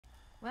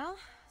Well,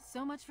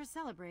 so much for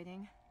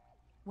celebrating.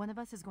 One of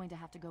us is going to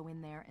have to go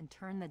in there and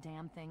turn the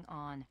damn thing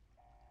on.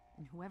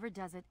 And whoever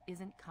does it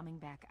isn't coming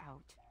back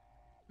out.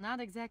 Not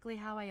exactly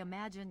how I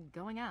imagined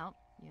going out,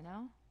 you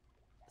know?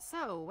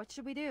 So, what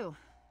should we do?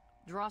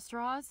 Draw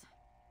straws?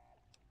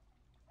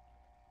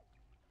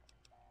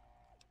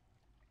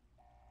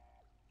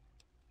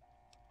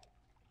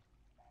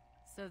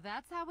 So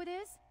that's how it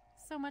is?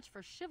 So much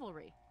for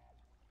chivalry.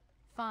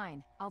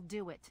 Fine, I'll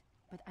do it.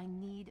 But I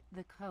need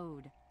the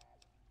code.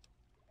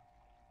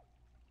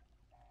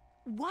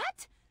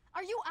 What?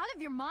 Are you out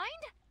of your mind?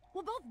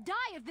 We'll both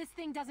die if this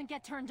thing doesn't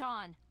get turned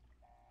on.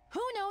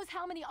 Who knows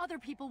how many other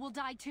people will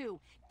die too?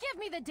 Give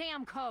me the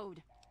damn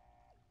code!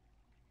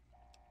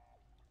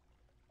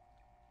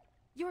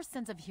 Your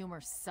sense of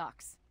humor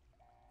sucks.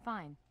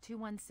 Fine,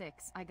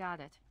 216, I got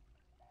it.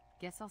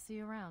 Guess I'll see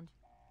you around.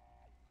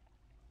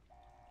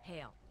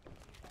 Hail.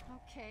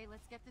 Okay,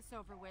 let's get this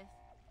over with.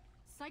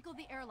 Cycle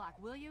the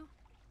airlock, will you?